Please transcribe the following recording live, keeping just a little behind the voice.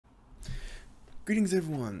Greetings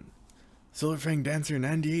everyone, Silverfang Dancer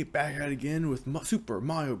 98 back at it again with Super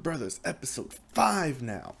Mario Bros. Episode 5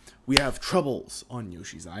 now. We have Troubles on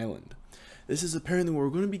Yoshi's Island. This is apparently where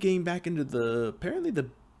we're going to be getting back into the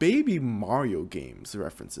Baby Mario games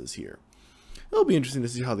references here. It'll be interesting to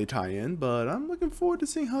see how they tie in, but I'm looking forward to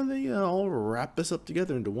seeing how they all wrap this up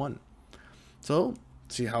together into one. So,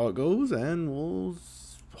 see how it goes, and we'll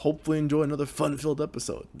hopefully enjoy another fun-filled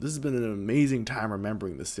episode. This has been an amazing time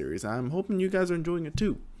remembering this series. I'm hoping you guys are enjoying it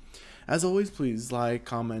too. As always, please like,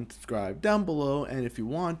 comment, subscribe down below, and if you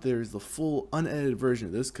want, there's the full unedited version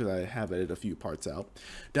of this, because I have edited a few parts out,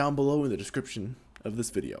 down below in the description of this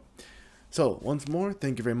video. So, once more,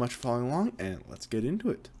 thank you very much for following along, and let's get into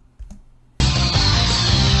it.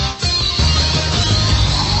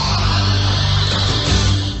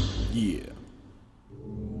 Yeah.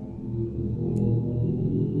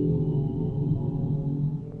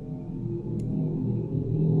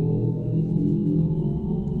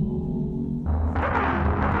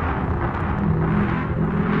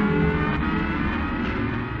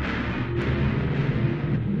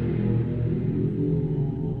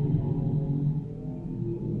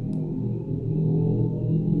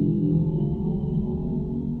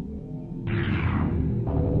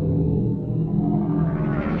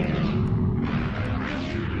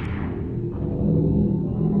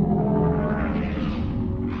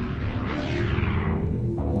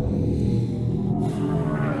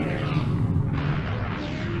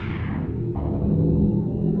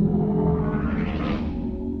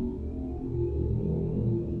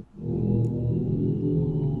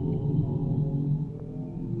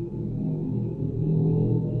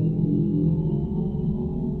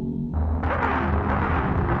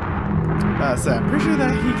 So I'm pretty sure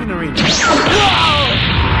that he can arrange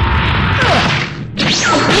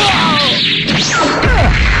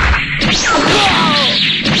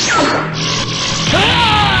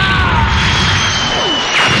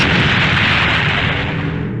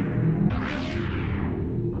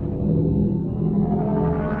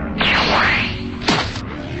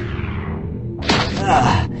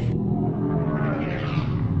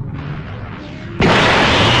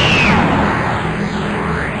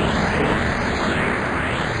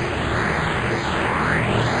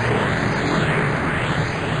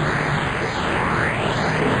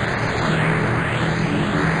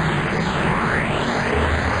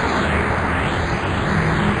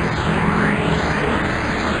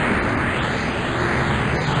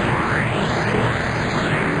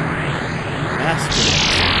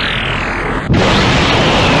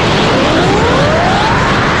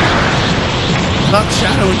Not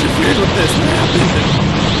Shadow interfered with this. What happened?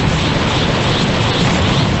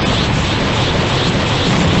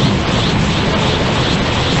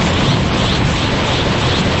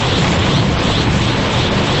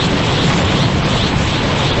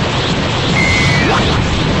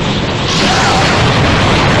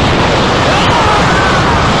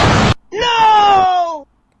 No!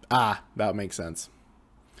 Ah, that makes sense.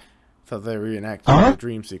 Thought they reenacted the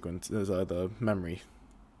dream sequence as the memory.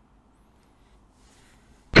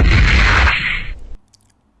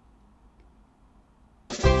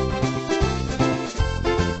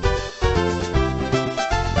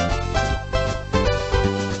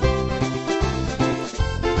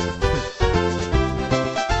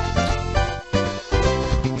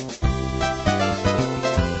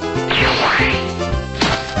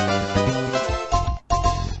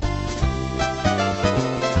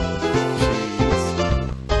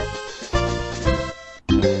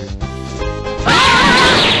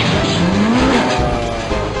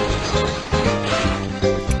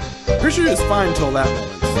 Pretty sure it's fine until that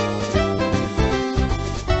moment.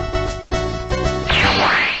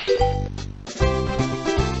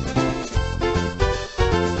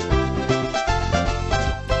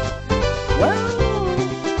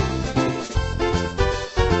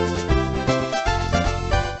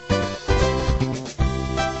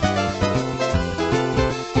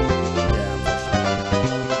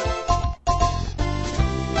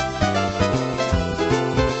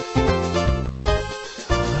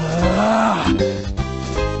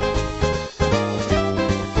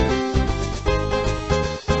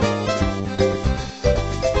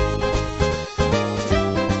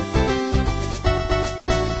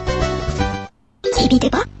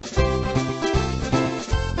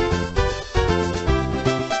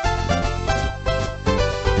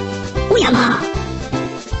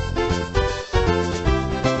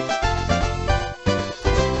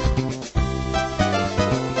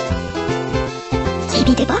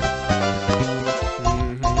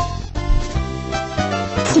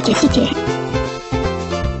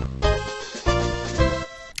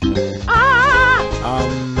 Ah!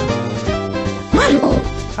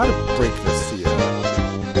 how to break this to you.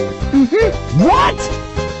 What?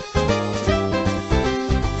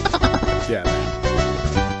 Yeah, man.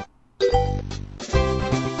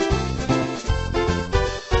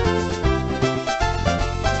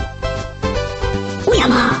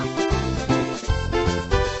 Uyama.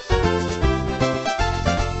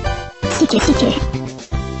 Sike.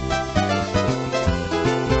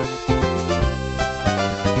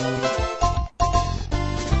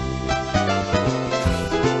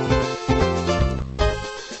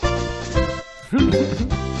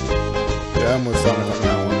 Yeah, I'm with Sonic on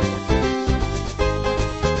that one.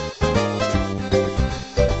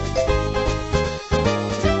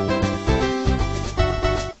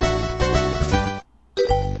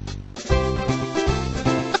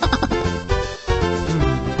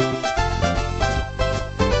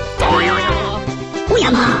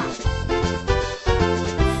 Uyama.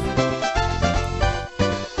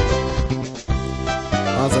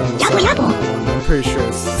 I'm pretty sure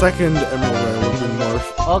a second emerald ray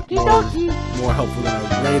would be more helpful than a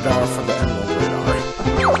radar for the emerald radar.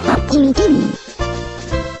 Gimme.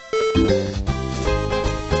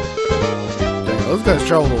 Dang, those guys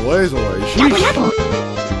traveled a ways away. Sheesh.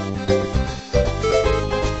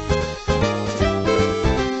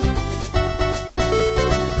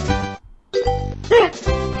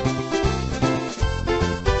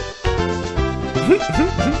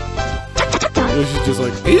 Yoshi's just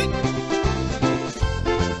like, eat!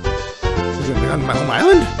 He's gonna be on my home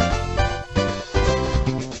island?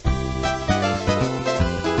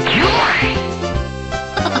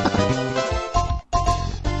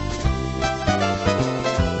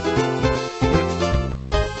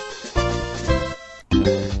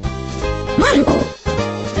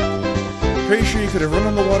 Pretty sure you could have run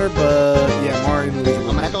on the water, but yeah, Mario and Luigi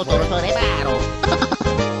were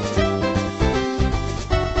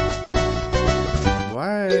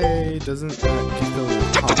Why doesn't that kick the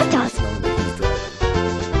top knowing that he's driving?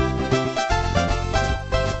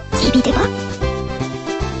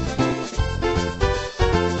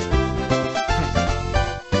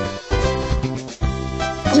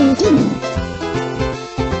 Gimme.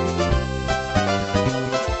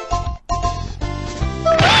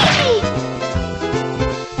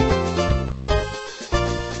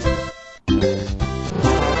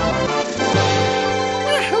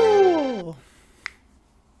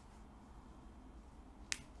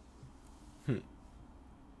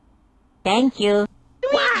 Thank you.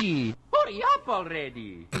 Luigi, hurry up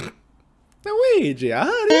already! Luigi,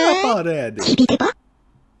 hurry up already!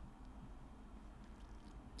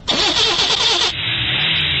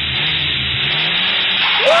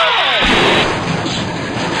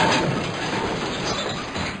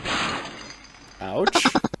 Ouch.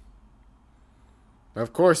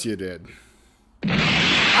 Of course you did.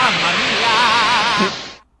 Mamma mia!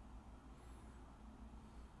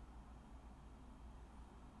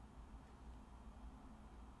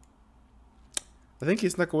 I think he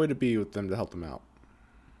snuck away to be with them to help them out.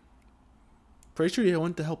 Pretty sure he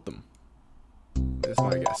went to help them. That's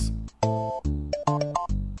my guess.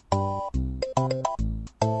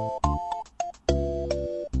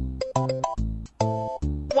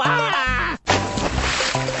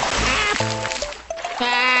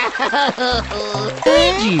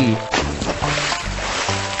 Luigi!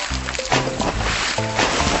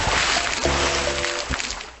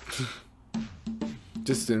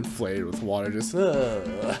 Just inflated with water, just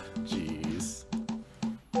jeez.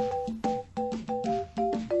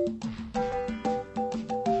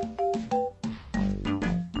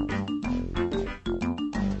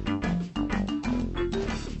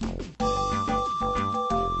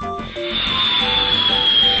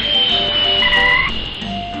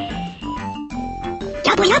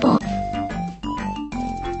 Yabo.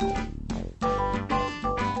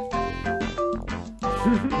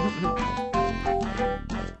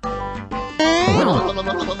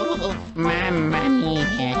 Mamma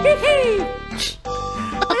mia!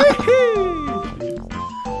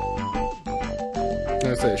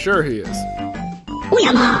 I say, sure he is.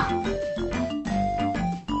 Uyama.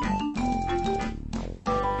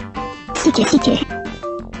 Sike.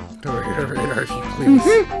 Radar, if you please.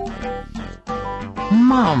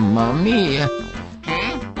 Mamma mia!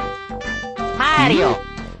 Mario!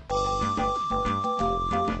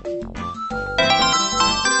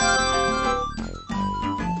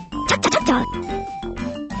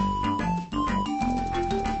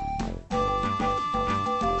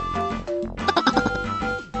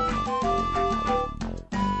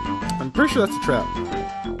 I'm pretty sure that's a trap.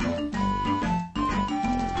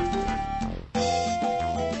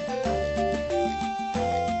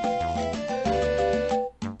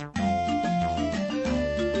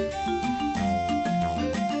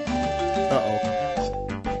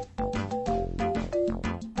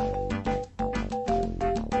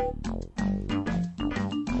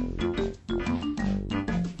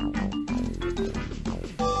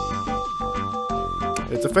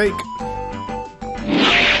 It's a fake.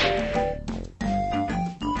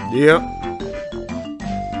 Yep.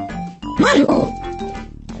 Mario.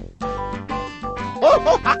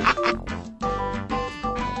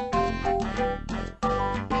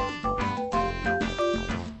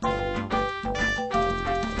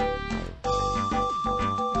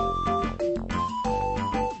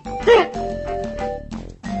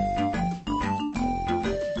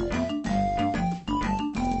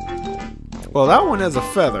 Well, that one has a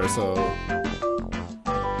feather, so...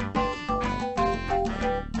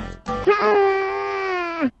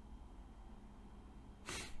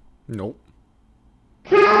 Nope.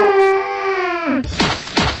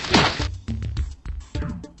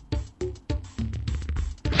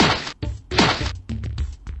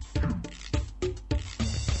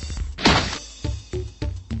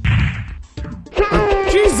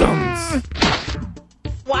 Jesus!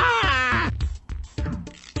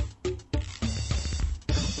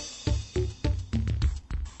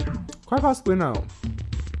 Quite possibly no.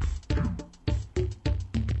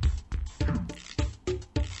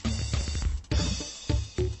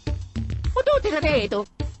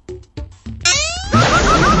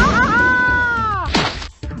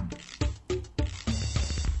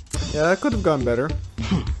 Yeah, that could have gone better.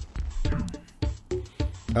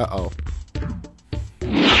 Uh-oh.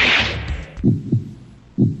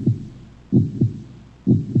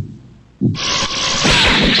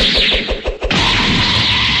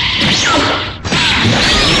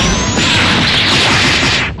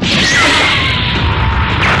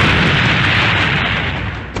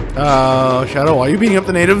 Shadow, why are you beating up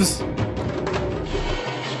the natives?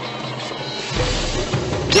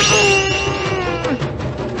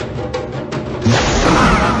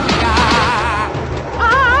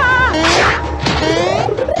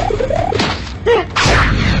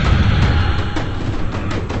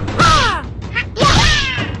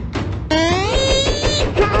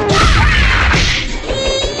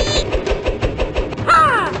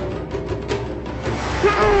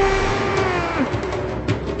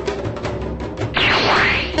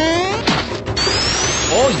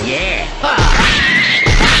 Oh yeah!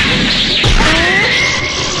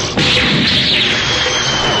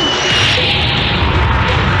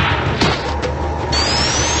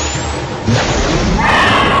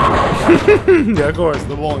 Yeah, of course,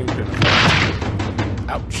 the bowling pin.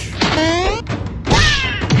 Ouch.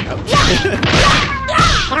 Ouch.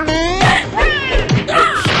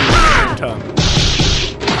 Ouch. Tongue.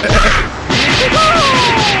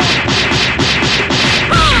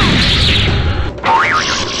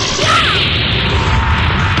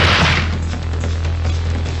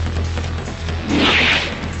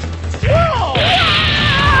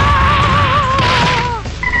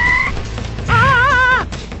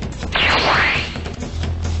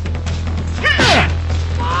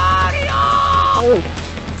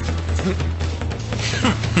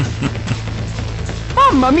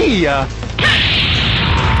 Mamma mia!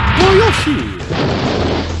 Oh, Yoshi!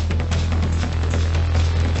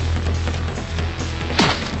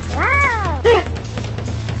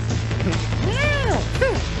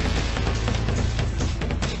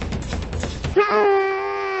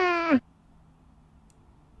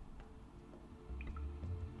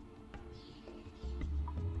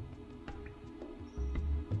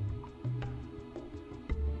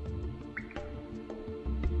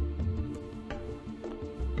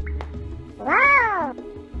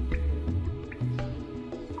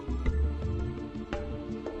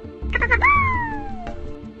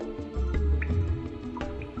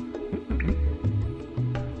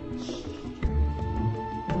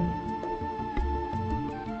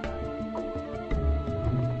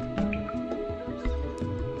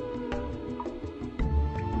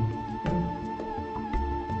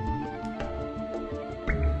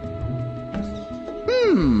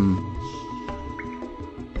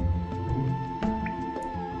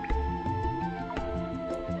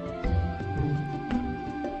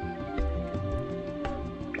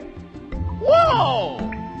 Whoa!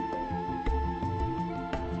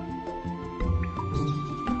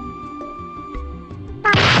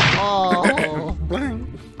 Oh. Blank.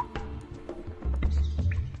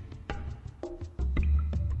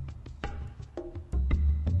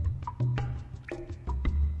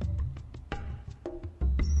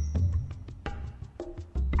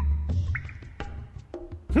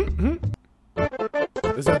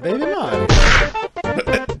 Is that baby mine?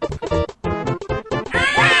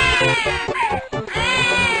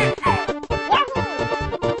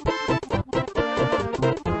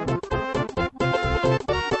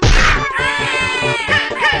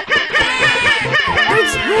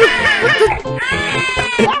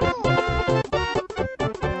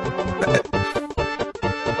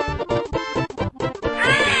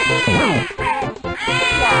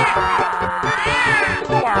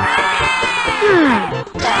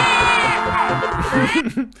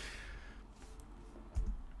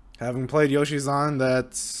 Having played Yoshi's Island,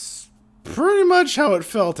 that's pretty much how it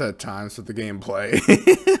felt at times with the gameplay.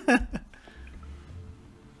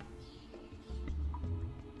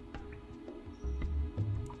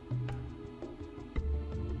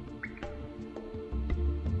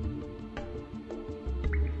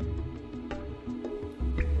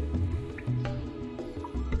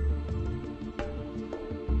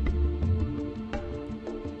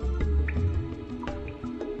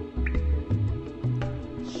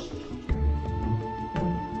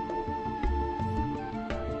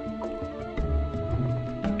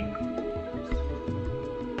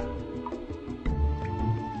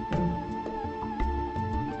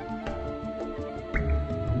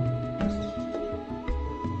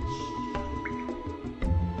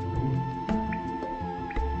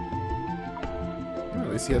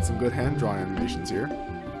 At least he had some good hand-drawn animations here.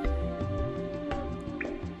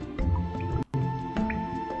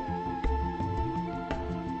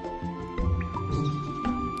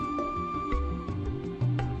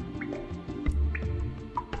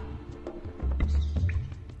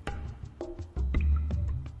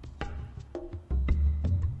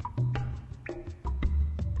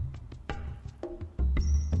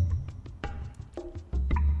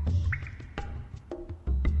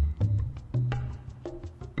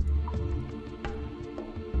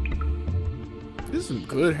 There's some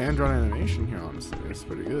good hand-drawn animation here, honestly. It's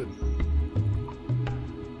pretty good.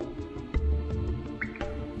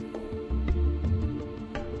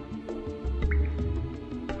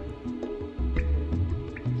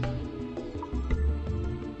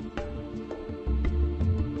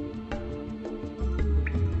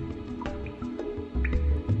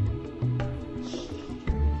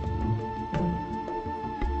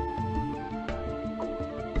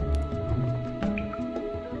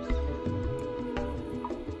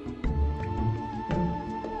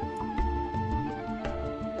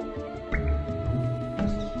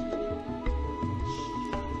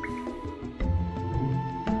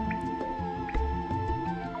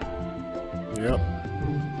 Yep.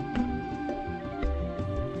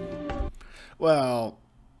 Well,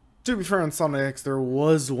 to be fair on Sonic X, there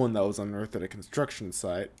was one that was unearthed at a construction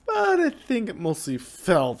site, but I think it mostly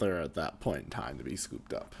fell there at that point in time to be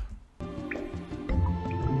scooped up.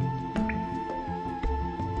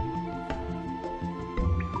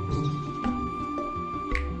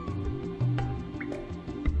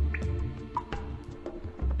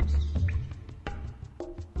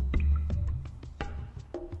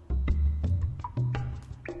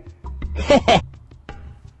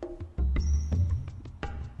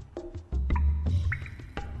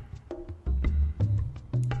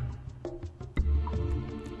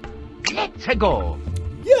 Let's go.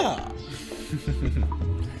 Yeah!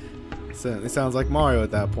 Certainly sounds like Mario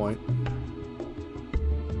at that point.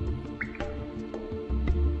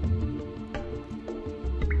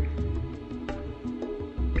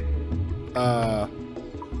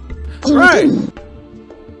 Right!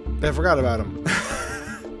 I forgot about him.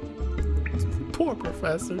 Poor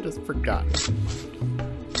professor, just forgot.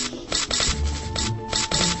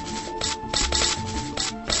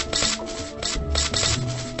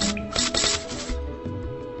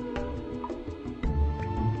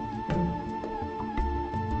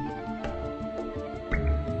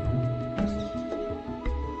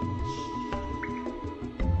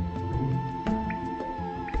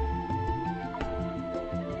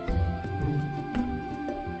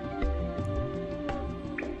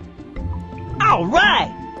 All right.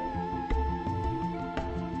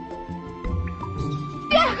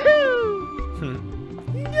 Yahoo!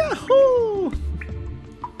 Yahoo!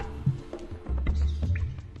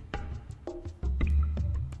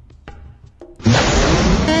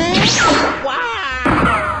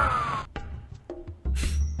 Wow!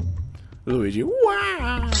 Luigi,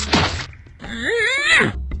 wow!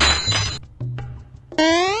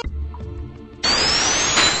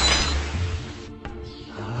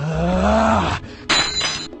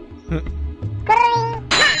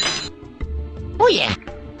 Oh yeah!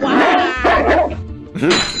 Wow!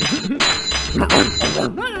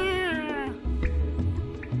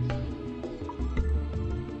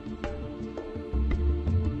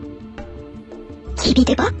 Chibi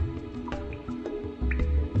deba?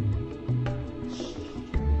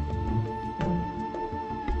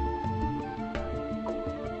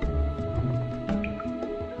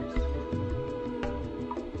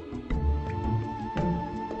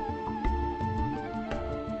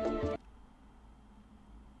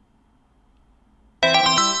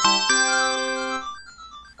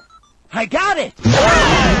 I got it!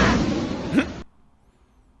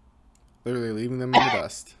 Literally leaving them in the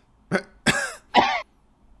dust.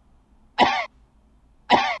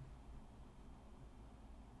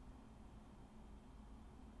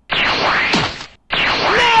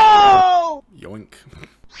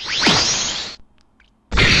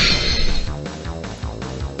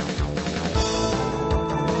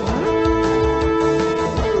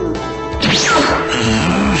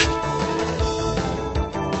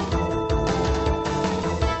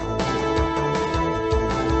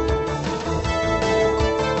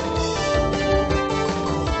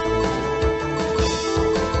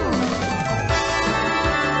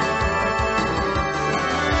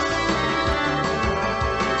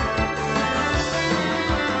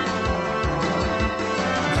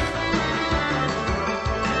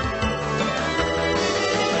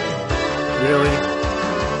 Really?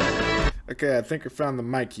 Okay, I think I found the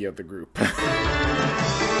Mikey of the group.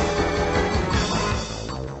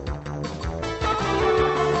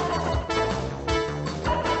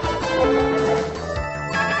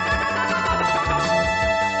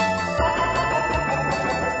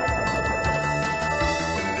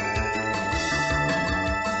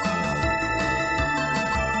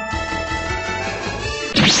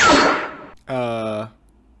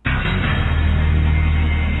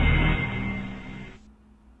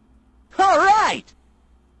 All right.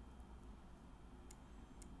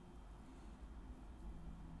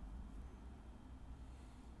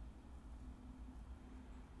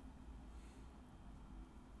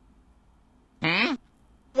 Hmm?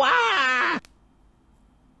 Wah!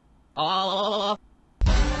 Oh.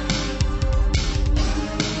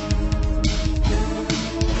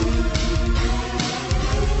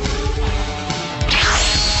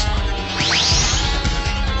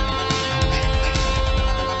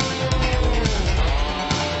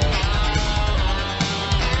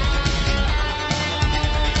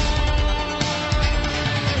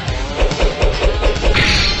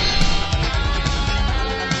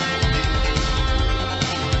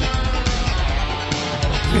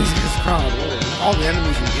 Jesus Christ, all the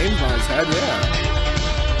enemies and games on his head, yeah.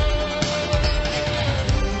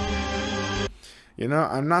 You know,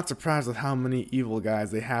 I'm not surprised with how many evil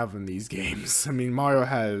guys they have in these games. I mean, Mario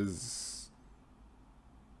has...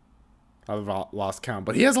 I've lost count,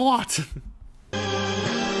 but he has a lot.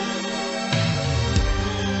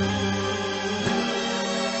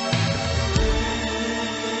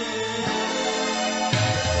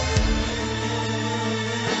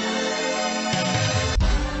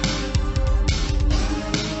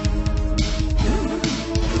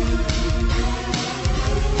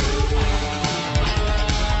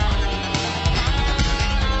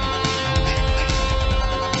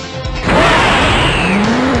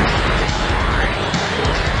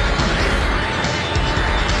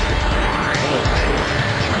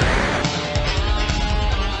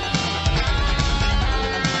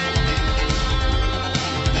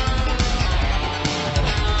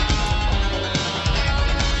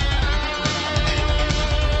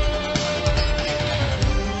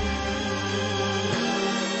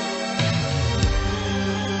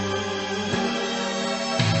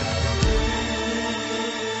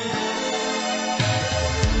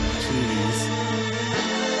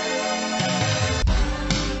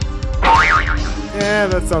 Yeah,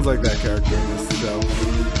 that sounds like that character in this show. Or at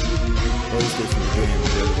least it's from the game.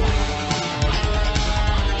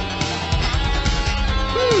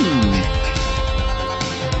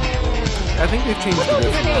 I think they've changed the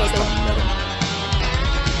bit from last time we met him.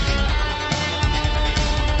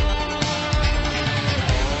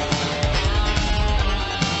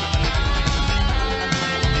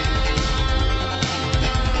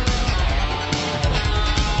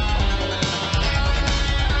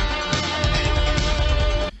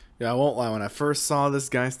 Yeah, I won't lie, when I first saw this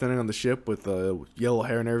guy standing on the ship with the yellow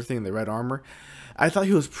hair and everything and the red armor, I thought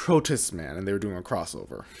he was Protist Man and they were doing a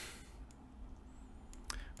crossover.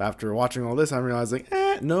 But after watching all this, I realized, like,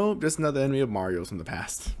 no, just another enemy of Mario's from the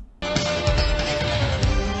past.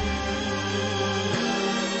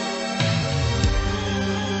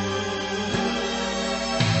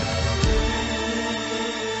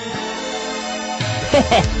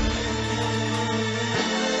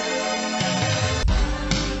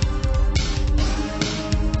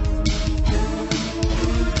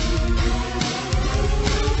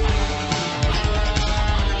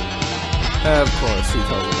 Of course, he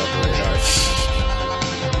tells about the radar.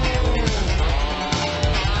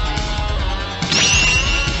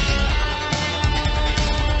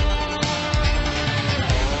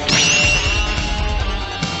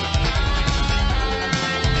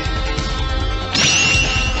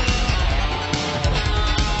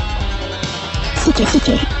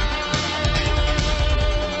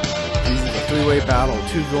 This is a three-way battle,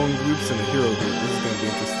 two villain groups and a hero group. This is going to be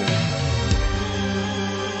interesting.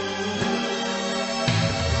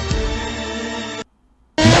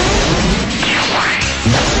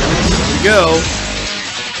 Go.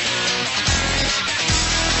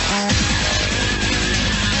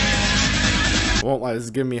 Won't lie, this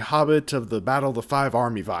is giving me Hobbit of the Battle of the Five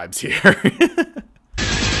Army vibes here.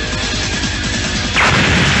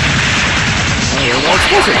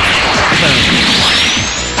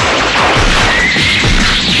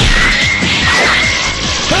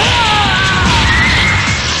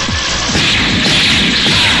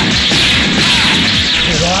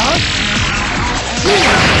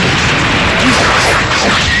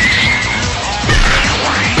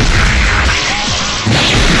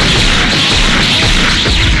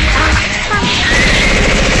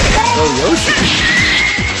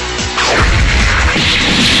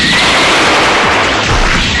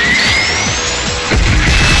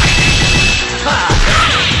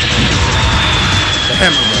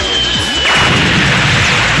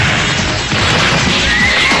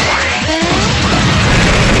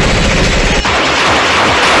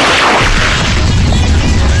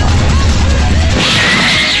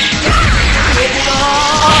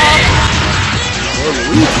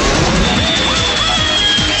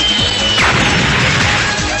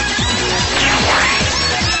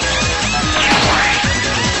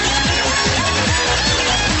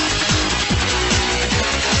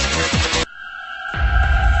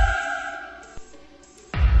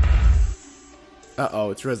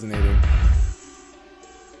 Uh-oh, it's resonating.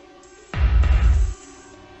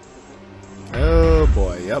 Oh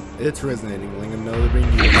boy, yep, it's resonating. Letting them know they're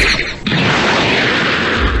being used.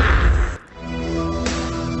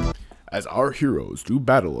 As our heroes do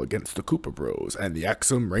battle against the Koopa Bros and the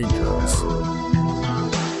Axum Rangers.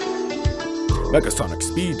 Megasonic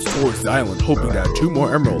speeds towards the island, hoping to add 2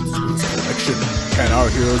 more emeralds to his collection. Can our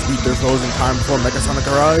heroes beat their foes in time before Megasonic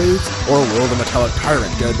arrives? Or will the Metallic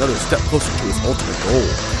Tyrant get another step closer to his ultimate goal?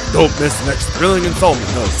 Don't miss the next thrilling installment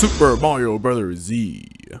of Super Mario Bros. Z.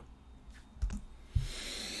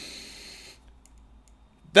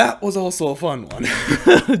 That was also a fun one.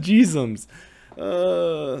 Jeezums.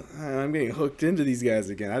 I'm getting hooked into these guys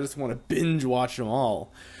again. I just want to binge watch them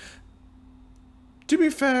all. To be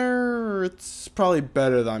fair, it's probably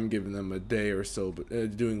better that I'm giving them a day or so, but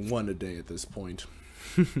doing one a day at this point.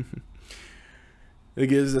 It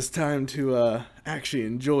gives us time to actually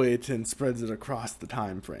enjoy it and spreads it across the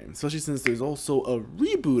time frame. Especially since there's also a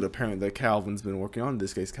reboot apparently that Calvin's been working on, in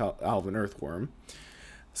this case Alvin Earthworm.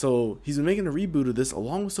 So he's been making a reboot of this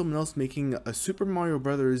along with someone else making a Super Mario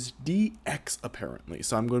Bros. DX apparently.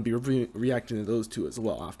 So I'm going to be reacting to those two as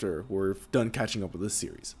well after we're done catching up with this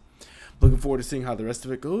series. Looking forward to seeing how the rest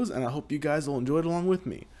of it goes, and I hope you guys will enjoy it along with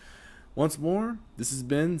me. Once more, this has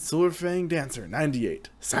been Silverfang Dancer 98,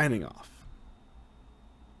 signing off.